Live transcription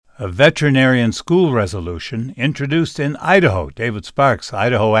a veterinarian school resolution introduced in Idaho. David Sparks,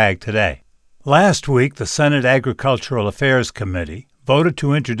 Idaho Ag Today. Last week, the Senate Agricultural Affairs Committee voted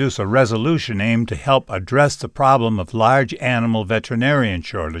to introduce a resolution aimed to help address the problem of large animal veterinarian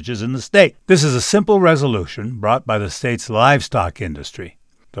shortages in the state. This is a simple resolution brought by the state's livestock industry.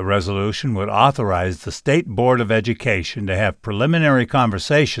 The resolution would authorize the State Board of Education to have preliminary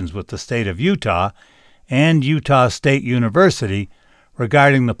conversations with the state of Utah and Utah State University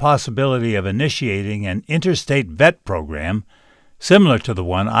regarding the possibility of initiating an interstate vet program similar to the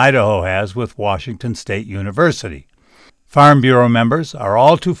one Idaho has with Washington State University. Farm Bureau members are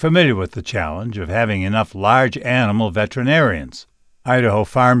all too familiar with the challenge of having enough large animal veterinarians. Idaho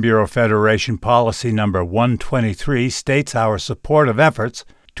Farm Bureau Federation Policy Number 123 states our support of efforts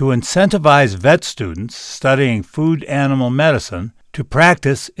to incentivize vet students studying food animal medicine to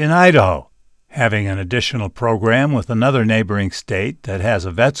practice in Idaho. Having an additional program with another neighboring state that has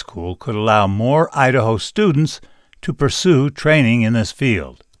a vet school could allow more Idaho students to pursue training in this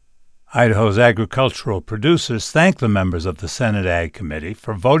field. Idaho's agricultural producers thank the members of the Senate Ag Committee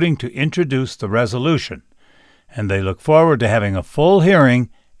for voting to introduce the resolution, and they look forward to having a full hearing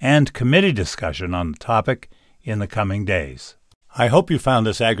and committee discussion on the topic in the coming days. I hope you found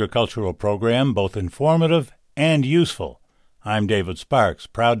this agricultural program both informative and useful. I'm David Sparks,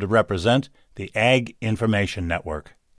 proud to represent the Ag Information Network.